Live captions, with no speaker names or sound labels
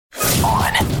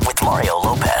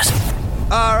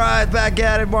All right, back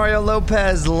at it. Mario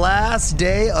Lopez, last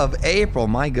day of April.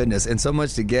 My goodness, and so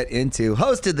much to get into.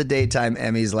 Hosted the Daytime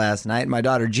Emmys last night. My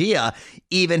daughter Gia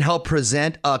even helped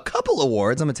present a couple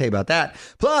awards. I'm going to tell you about that.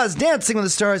 Plus, Dancing with the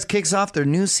Stars kicks off their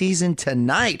new season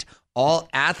tonight. All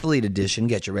athlete edition.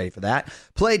 Get you ready for that.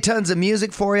 Play tons of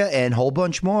music for you and a whole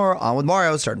bunch more. On with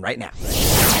Mario, starting right now.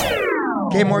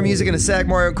 Okay, more music in a sec.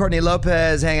 Mario and Courtney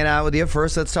Lopez hanging out with you.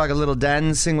 First, let's talk a little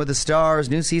Dancing with the Stars.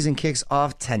 New season kicks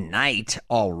off tonight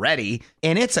already,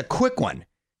 and it's a quick one.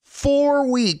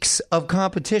 4 weeks of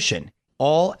competition.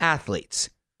 All athletes.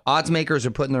 Odds makers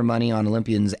are putting their money on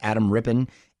Olympians Adam Rippon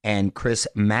and Chris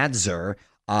Madzer.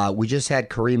 We just had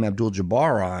Kareem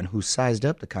Abdul-Jabbar on, who sized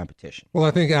up the competition. Well,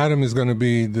 I think Adam is going to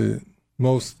be the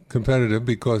most competitive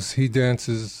because he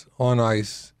dances on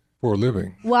ice for a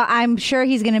living. Well, I'm sure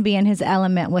he's going to be in his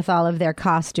element with all of their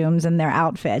costumes and their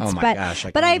outfits. Oh my gosh,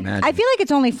 I feel like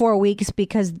it's only 4 weeks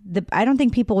because I don't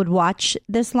think people would watch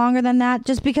this longer than that.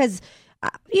 Just because,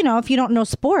 if you don't know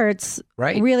sports,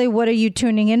 right? Really, what are you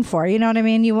tuning in for? You know what I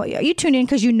mean? You tune in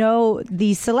because you know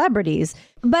these celebrities.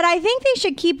 But I think they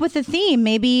should keep with the theme.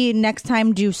 Maybe next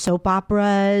time do soap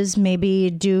operas. Maybe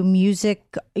do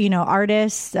music,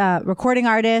 artists, recording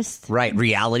artists. Right,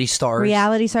 reality stars.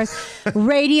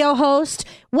 Radio host.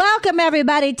 Welcome,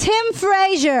 everybody. Tim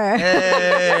Frazier.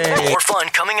 Hey. More fun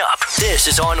coming up. This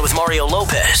is On with Mario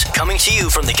Lopez, coming to you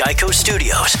from the Geico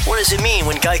Studios. What does it mean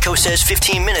when Geico says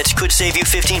 15 minutes could save you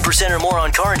 15% or more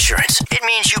on car insurance? It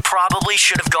means you probably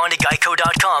should have gone to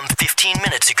geico.com 15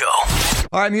 minutes ago.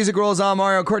 All right, music rolls on.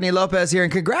 Mario, Courtney Lopez here,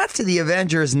 and congrats to the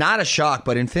Avengers. Not a shock,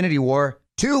 but Infinity War,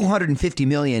 $250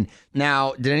 million.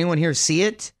 Now, did anyone here see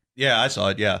it? Yeah, I saw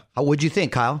it, yeah. What'd you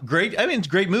think, Kyle? Great. I mean, it's a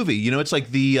great movie. It's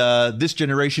like the this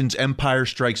generation's Empire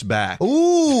Strikes Back.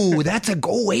 Ooh,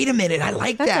 wait a minute. I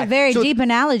like that. That's a very deep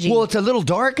analogy. Well, it's a little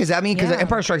dark. Does that mean because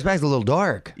Empire Strikes Back is a little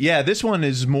dark? Yeah, this one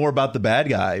is more about the bad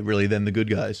guy, really, than the good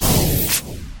guys.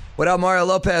 What up, Mario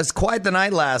Lopez? Quite the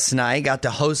night last night. Got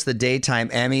to host the Daytime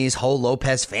Emmys. Whole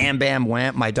Lopez fan bam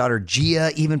went. My daughter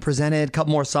Gia even presented a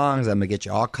couple more songs. I'm going to get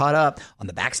you all caught up on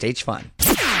the backstage fun.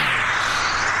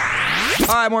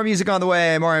 All right, more music on the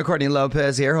way. Mario and Courtney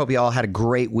Lopez here. Hope you all had a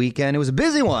great weekend. It was a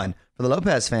busy one for the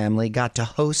Lopez family. Got to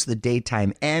host the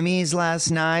Daytime Emmys last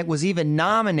night. Was even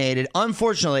nominated.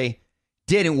 Unfortunately,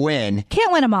 didn't win.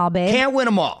 Can't win them all, babe. Can't win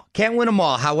them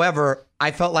all. However,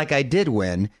 I felt like I did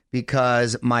win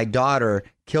because my daughter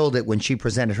killed it when she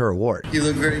presented her award. You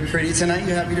look very pretty tonight.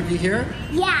 You happy to be here?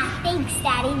 Yeah, thanks,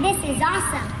 Daddy. This is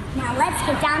awesome. Now let's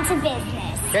get down to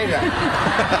business. Okay,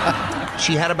 then.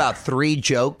 She had about 3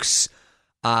 jokes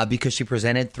because she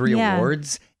presented 3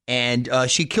 awards, and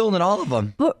she killed in all of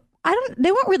them. But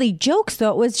they weren't really jokes,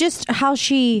 though. It was just how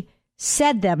she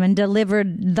said them and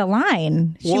delivered the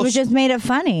line. She just made it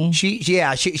funny.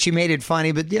 She made it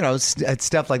funny, but it's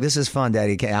stuff like, this is fun,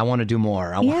 Daddy. I want to do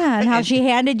more. And how she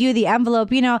handed you the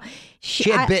envelope. She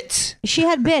had bits. She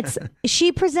had bits.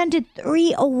 She presented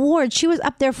 3 awards. She was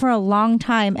up there for a long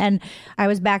time, and I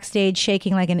was backstage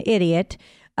shaking like an idiot.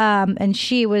 And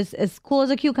she was as cool as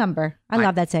a cucumber. I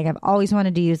love that saying. I've always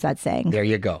wanted to use that saying. There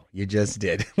you go. You just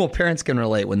did. Well, parents can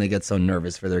relate when they get so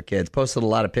nervous for their kids. Posted a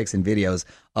lot of pics and videos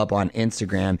up on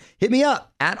Instagram. Hit me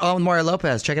up at On Mario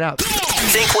Lopez. Check it out.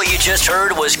 Think what you just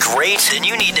heard was great? Then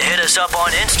you need to hit us up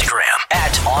on Instagram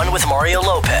at On with Mario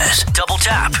Lopez. Double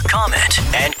tap, comment,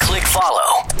 and click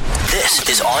follow. This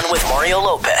is On with Mario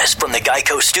Lopez from the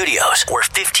Geico Studios, where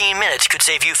 15 minutes could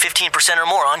save you 15% or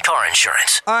more on car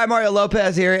insurance. All right, Mario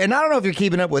Lopez here. And I don't know if you're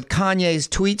keeping up with Kanye's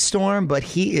tweet storm, but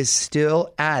he is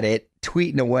still at it,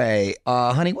 tweeting away.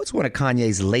 Honey, what's one of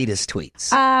Kanye's latest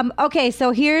tweets? Okay,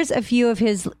 so here's a few of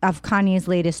Kanye's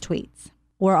latest tweets.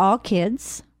 We're all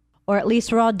kids, or at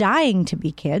least we're all dying to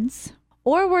be kids,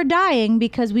 or we're dying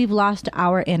because we've lost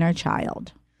our inner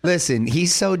child. Listen,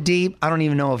 he's so deep, I don't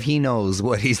even know if he knows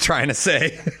what he's trying to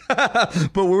say.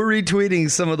 But we're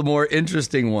retweeting some of the more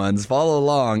interesting ones. Follow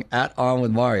along at On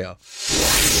with Mario.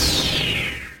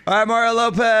 All right, Mario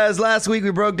Lopez. Last week we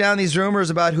broke down these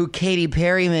rumors about who Katy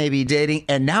Perry may be dating,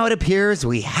 and now it appears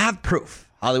we have proof.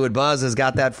 Hollywood Buzz has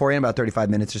got that for you in about 35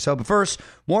 minutes or so. But first,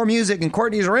 more music and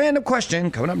Courtney's random question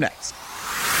coming up next.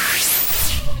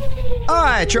 All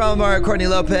right, you're on Mario, Courtney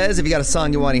Lopez. If you got a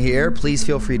song you want to hear, please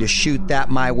feel free to shoot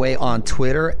that my way on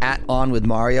Twitter at On With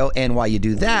Mario. And while you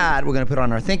do that, we're going to put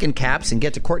on our thinking caps and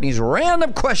get to Courtney's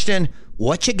random question.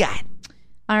 What you got?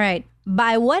 All right.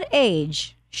 By what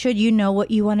age should you know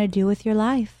what you want to do with your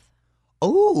life?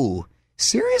 Oh,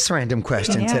 serious random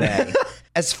question today.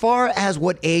 As far as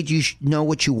what age you know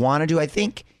what you want to do, I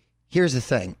think here's the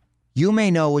thing. You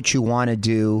may know what you want to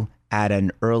do at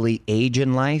an early age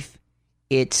in life.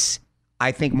 It's,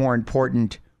 I think, more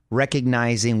important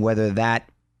recognizing whether that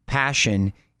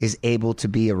passion is able to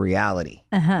be a reality.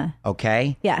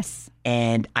 Okay? Yes.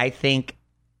 And I think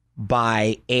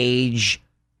by age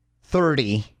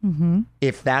 30,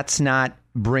 if that's not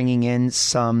bringing in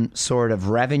some sort of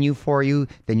revenue for you,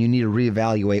 then you need to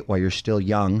reevaluate while you're still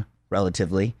young,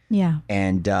 relatively. Yeah.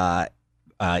 And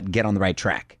get on the right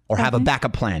track or have a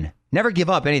backup plan. Never give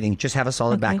up anything. Just have a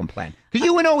solid backup plan. Because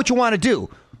you know what you want to do,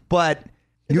 but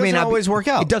It doesn't always work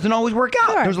out. It doesn't always work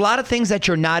out. Sure. There's a lot of things that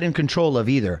you're not in control of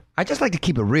either. I just like to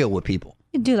keep it real with people.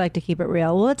 You do like to keep it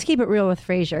real. Well, let's keep it real with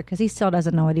Frasier because he still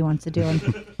doesn't know what he wants to do.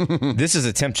 This is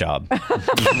a temp job.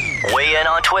 Weigh in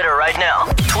on Twitter right now.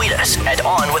 Tweet us at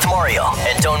On With Mario.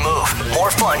 And don't move.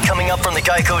 More fun coming up from the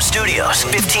Geico Studios.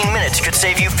 15 minutes could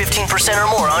save you 15% or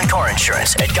more on car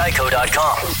insurance at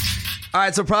geico.com. All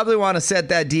right, so probably want to set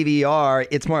that DVR.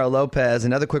 It's Mario Lopez.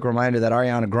 Another quick reminder that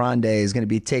Ariana Grande is going to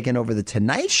be taking over The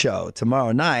Tonight Show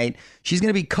tomorrow night. She's going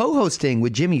to be co-hosting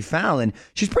with Jimmy Fallon.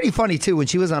 She's pretty funny, too. When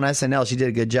she was on SNL, she did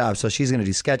a good job. So she's going to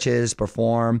do sketches,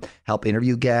 perform, help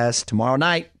interview guests tomorrow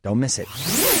night. Don't miss it.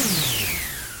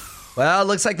 Well, it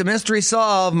looks like the mystery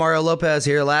solved. Mario Lopez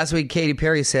here. Last week, Katy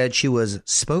Perry said she was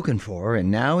spoken for, and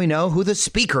now we know who the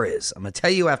speaker is. I'm going to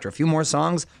tell you after a few more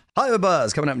songs. Hollywood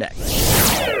Buzz coming up next.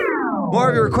 More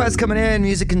of your requests coming in.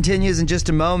 Music continues in just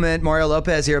a moment. Mario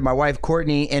Lopez here with my wife,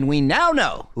 Courtney, and we now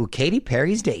know who Katy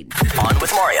Perry's dating. On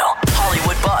With Mario,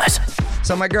 Hollywood Buzz.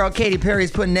 So my girl Katy Perry's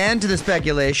putting an end to the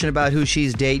speculation about who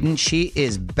she's dating. She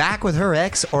is back with her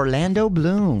ex, Orlando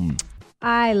Bloom.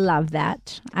 I love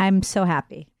that. I'm so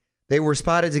happy. They were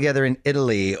spotted together in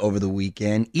Italy over the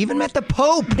weekend, even met the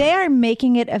Pope. They are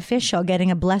making it official,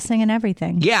 getting a blessing and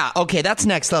everything. Yeah, okay, that's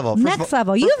next level. Next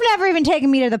level. You've never even taken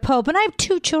me to the Pope, and I have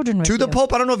 2 children with you. To the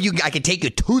Pope? I don't know if I could take you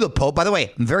to the Pope. By the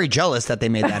way, I'm very jealous that they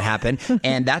made that happen.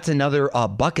 And that's another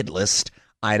bucket list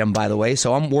item, by the way.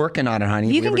 So I'm working on it,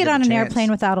 honey. You can get on an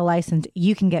airplane without a license.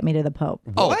 You can get me to the Pope.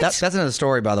 Oh, that's another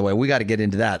story, by the way. We got to get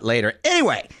into that later.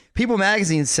 Anyway, People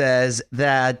Magazine says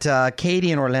that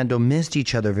Katy and Orlando missed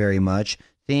each other very much.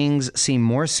 Things seem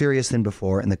more serious than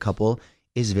before, and the couple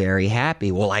is very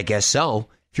happy. Well, I guess so.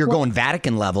 If you're going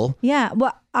Vatican level. Yeah.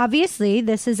 Well, obviously,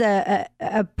 this is a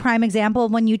prime example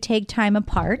of when you take time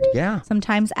apart. Yeah.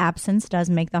 Sometimes absence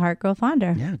does make the heart grow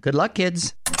fonder. Yeah. Good luck,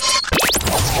 kids.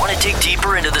 Want to dig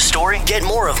deeper into the story? Get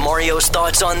more of Mario's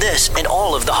thoughts on this and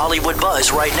all of the Hollywood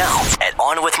Buzz right now at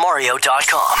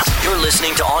OnWithMario.com. You're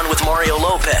listening to On With Mario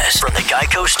Lopez from the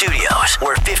Geico Studios,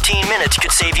 where 15 minutes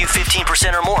could save you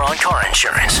 15% or more on car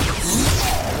insurance.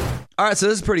 All right, so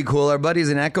this is pretty cool. Our buddies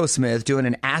in Echo Smith doing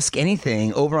an Ask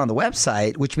Anything over on the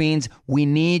website, which means we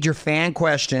need your fan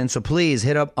questions. So please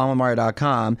hit up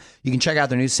OnWithMario.com. You can check out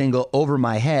their new single, Over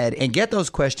My Head, and get those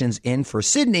questions in for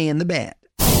Sydney and the band.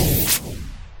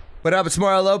 What up, it's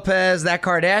Mario Lopez. That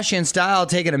Kardashian style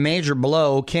taking a major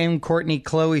blow. Kim, Courtney,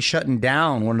 Khloe shutting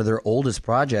down one of their oldest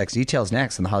projects. Details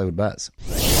next on the Hollywood Buzz.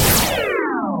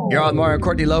 You're on Mario and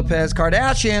Courtney Lopez.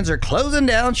 Kardashians are closing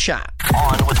down shop.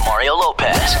 On With Mario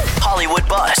Lopez, Hollywood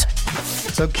Buzz.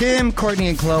 So Kim, Courtney,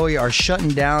 and Khloe are shutting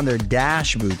down their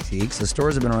Dash boutiques. The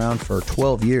stores have been around for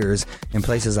 12 years in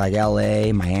places like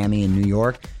LA, Miami, and New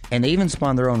York. And they even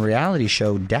spawned their own reality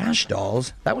show, Dash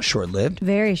Dolls. That was short-lived.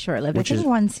 Very short-lived. I think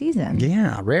 1 season.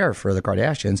 Yeah, rare for the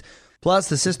Kardashians. Plus,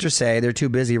 the sisters say they're too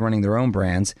busy running their own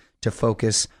brands to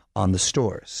focus on the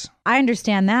stores. I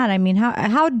understand that. I mean,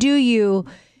 how do you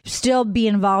still be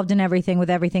involved in everything with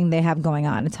everything they have going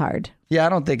on? It's hard. Yeah, I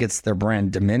don't think it's their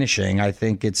brand diminishing. I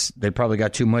think they probably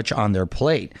got too much on their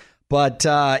plate. But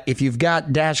if you've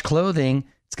got Dash clothing,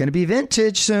 it's going to be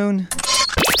vintage soon.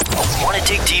 Want to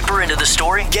dig deeper into the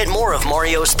story? Get more of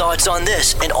Mario's thoughts on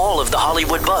this and all of the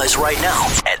Hollywood Buzz right now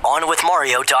at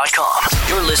OnWithMario.com.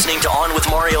 You're listening to On With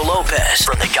Mario Lopez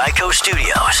from the Geico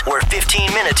Studios, where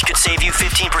 15 minutes could save you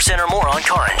 15% or more on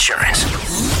car insurance.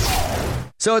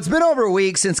 So it's been over a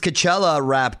week since Coachella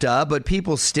wrapped up, but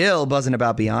people still buzzing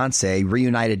about Beyonce.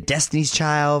 Reunited Destiny's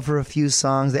Child for a few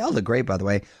songs. They all look great, by the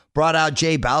way. Brought out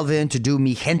J Balvin to do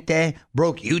Mi Gente.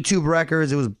 Broke YouTube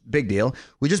records. It was a big deal.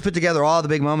 We just put together all the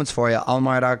big moments for you on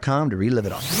Mario.com to relive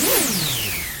it all.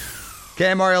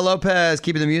 Okay, Mario Lopez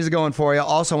keeping the music going for you.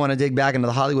 Also want to dig back into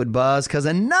the Hollywood Buzz because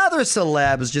another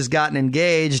celeb has just gotten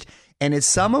engaged, and it's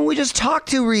someone we just talked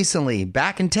to recently.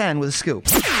 Back in 10 with a scoop.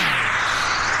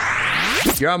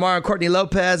 You're on Mario and Courtney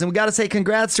Lopez, and we got to say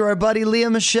congrats to our buddy Leah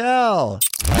Michele.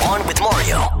 On With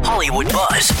Mario, Hollywood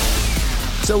Buzz.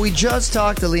 So we just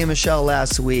talked to Leah Michele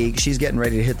last week. She's getting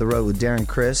ready to hit the road with Darren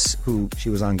Criss, who she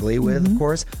was on Glee with, of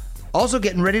course. Also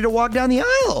getting ready to walk down the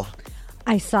aisle.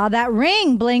 I saw that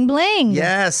ring. Bling, bling.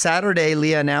 Yeah, Saturday,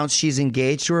 Leah announced she's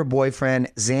engaged to her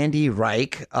boyfriend, Zandy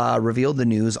Reich, revealed the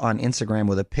news on Instagram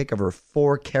with a pic of her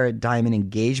 4-carat diamond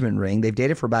engagement ring. They've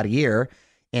dated for about a year,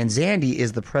 and Zandy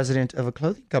is the president of a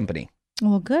clothing company.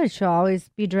 Well, good. She'll always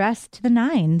be dressed to the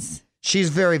nines. She's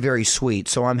very, very sweet,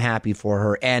 so I'm happy for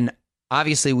her. And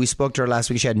obviously, we spoke to her last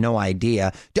week. She had no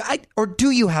idea.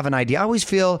 Do you have an idea? I always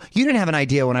feel you didn't have an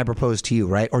idea when I proposed to you,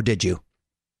 right? Or did you?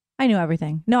 I knew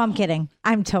everything. No, I'm kidding.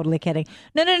 I'm totally kidding.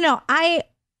 No. I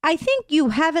think you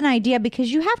have an idea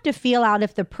because you have to feel out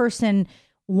if the person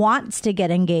wants to get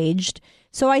engaged.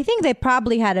 So I think they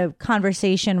probably had a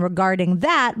conversation regarding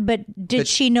that. But did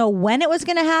she know when it was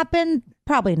going to happen?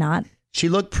 Probably not. She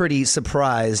looked pretty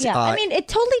surprised. Yeah, I mean, it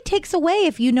totally takes away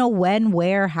if you know when,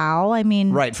 where, how. I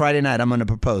mean... Right, Friday night, I'm going to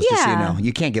propose, just so you know.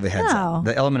 You can't give a heads No. up.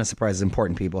 The element of surprise is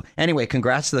important, people. Anyway,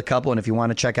 congrats to the couple, and if you want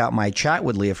to check out my chat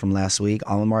with Leah from last week,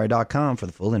 onwithmario.com for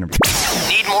the full interview.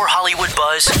 Need more Hollywood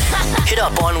buzz? Hit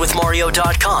up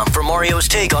onwithmario.com for Mario's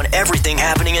take on everything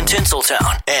happening in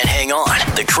Tinseltown. And hang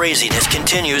on, the craziness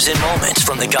continues in moments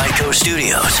from the Geico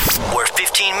Studios, where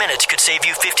 15 minutes could save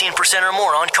you 15% or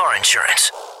more on car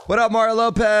insurance. What up, Mario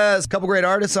Lopez? Couple great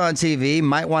artists on TV.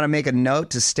 Might want to make a note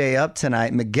to stay up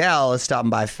tonight. Miguel is stopping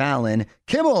by Fallon.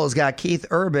 Kimmel's got Keith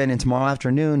Urban. And tomorrow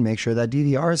afternoon, make sure that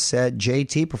DVR is set.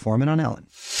 JT performing on Ellen.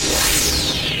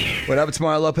 What up, it's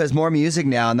Mario Lopez. More music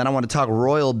now. And then I want to talk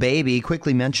Royal Baby.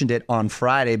 Quickly mentioned it on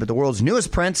Friday, but the world's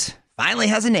newest prince finally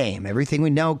has a name. Everything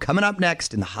we know coming up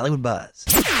next in the Hollywood Buzz.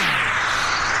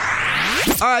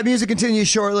 All right, music continues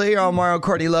shortly. I'm Mario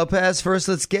Courtney Lopez. First,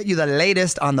 let's get you the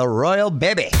latest on the Royal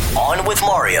Baby. On with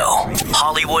Mario,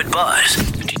 Hollywood Buzz.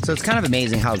 So it's kind of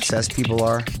amazing how obsessed people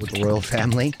are with the royal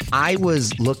family. I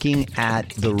was looking at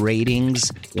the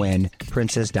ratings when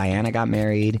Princess Diana got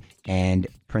married and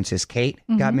Princess Kate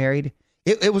got married.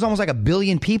 It was almost like 1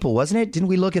 billion people, wasn't it? Didn't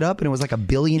we look it up and it was like 1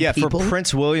 billion people? Yeah, for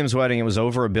Prince William's wedding, it was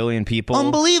over 1 billion people.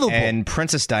 Unbelievable. And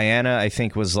Princess Diana, I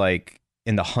think, was like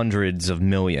in the hundreds of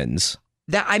millions.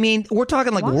 I mean, we're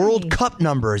talking like World Cup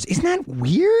numbers. Isn't that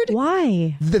weird?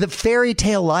 Why? The fairy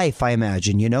tale life, I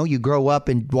imagine. You know, you grow up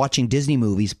and watching Disney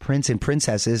movies, prince and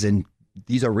princesses, and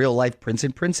these are real life prince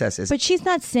and princesses. But she's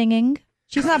not singing.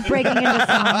 She's not breaking into song.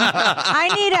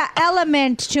 I need an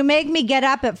element to make me get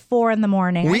up at 4 a.m.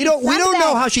 We don't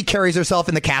know how she carries herself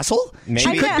in the castle. Maybe.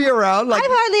 She could be around. Like, I've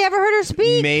hardly ever heard her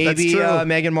speak. Maybe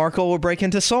Meghan Markle will break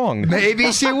into song.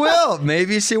 Maybe she will.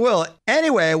 Maybe she will.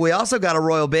 Anyway, we also got a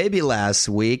royal baby last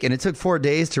week, and it took 4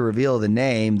 days to reveal the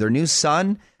name. Their new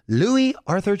son, Louis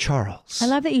Arthur Charles. I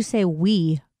love that you say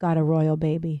we got a royal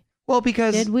baby. Well,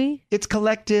 because Did we? It's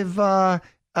collective.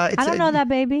 I don't know that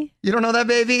baby. You don't know that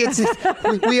baby? It's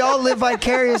we all live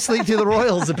vicariously through the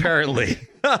royals, apparently.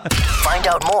 Find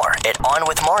out more at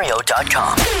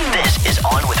onwithmario.com. This is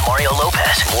On with Mario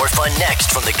Lopez. More fun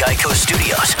next from the Geico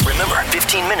Studios. Remember,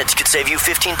 15 minutes could save you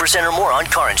 15% or more on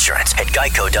car insurance at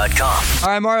geico.com. All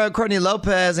right, Mario Courtney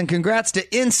Lopez, and congrats to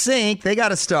NSYNC. They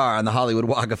got a star on the Hollywood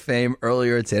Walk of Fame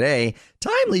earlier today.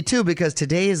 Timely, too, because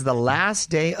today is the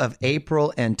last day of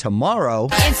April, and tomorrow...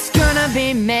 It's gonna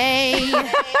be May.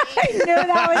 I knew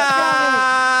that was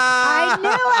coming. I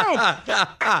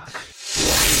knew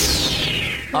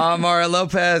it. Mario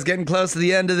Lopez, getting close to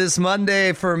the end of this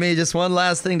Monday for me. Just one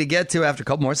last thing to get to after a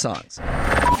couple more songs. All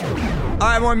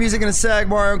right, more music in a sec.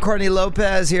 Mario and Courtney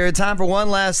Lopez here. Time for one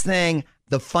last thing.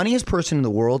 The funniest person in the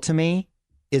world to me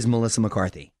is Melissa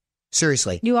McCarthy.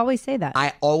 Seriously. You always say that.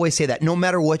 I always say that. No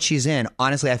matter what she's in,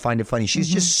 honestly, I find it funny. She's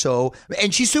just so...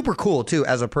 And she's super cool, too,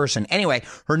 as a person. Anyway,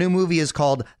 her new movie is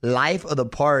called Life of the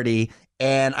Party,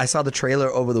 and I saw the trailer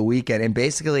over the weekend, and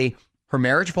basically, her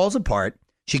marriage falls apart.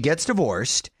 She gets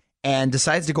divorced and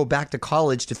decides to go back to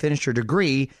college to finish her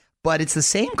degree, but it's the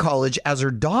same college as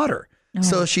her daughter. Oh.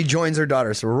 So she joins her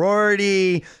daughter's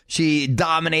sorority. She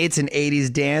dominates an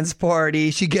 80s dance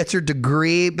party. She gets her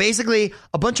degree. Basically,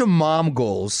 a bunch of mom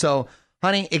goals. So,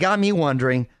 honey, it got me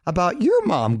wondering about your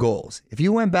mom goals. If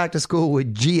you went back to school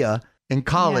with Gia in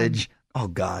college... Yeah. Oh,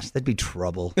 gosh, that'd be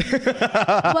trouble.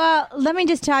 Well, let me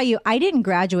just tell you, I didn't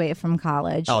graduate from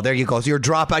college. Oh, there you go. So you're a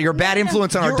dropout. You're a bad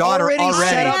influence on our daughter already.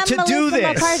 Set up to do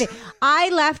this.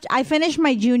 I finished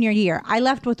my junior year. I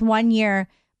left with 1 year,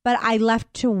 but I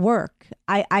left to work.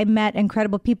 I met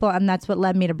incredible people, and that's what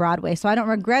led me to Broadway. So I don't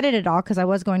regret it at all because I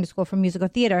was going to school for musical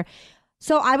theater.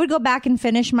 So I would go back and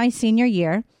finish my senior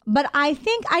year. But I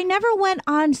think I never went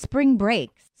on spring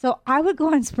break. So I would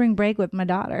go on spring break with my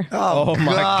daughter. Oh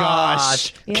my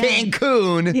gosh. Yeah.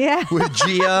 Cancun with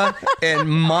Gia and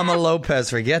Mama Lopez.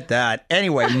 Forget that.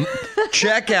 Anyway,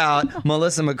 check out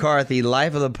Melissa McCarthy,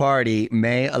 Life of the Party,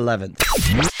 May 11th.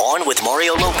 On with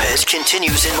Mario Lopez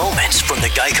continues in moments from the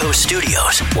Geico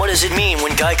Studios. What does it mean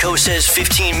when Geico says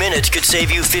 15 minutes could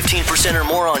save you 15% or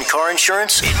more on car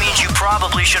insurance? It means you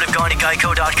probably should have gone to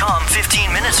geico.com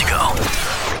 15 minutes ago.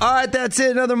 All right, that's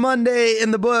it. Another Monday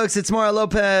in the books. It's Mario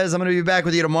Lopez. I'm going to be back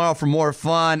with you tomorrow for more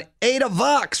fun. Ada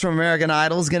Vox from American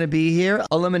Idol is going to be here,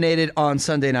 eliminated on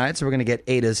Sunday night. So we're going to get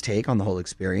Ada's take on the whole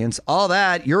experience. All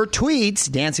that, your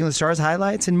tweets, Dancing with the Stars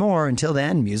highlights, and more. Until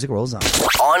then, music rolls on.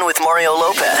 On with Mario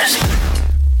Lopez.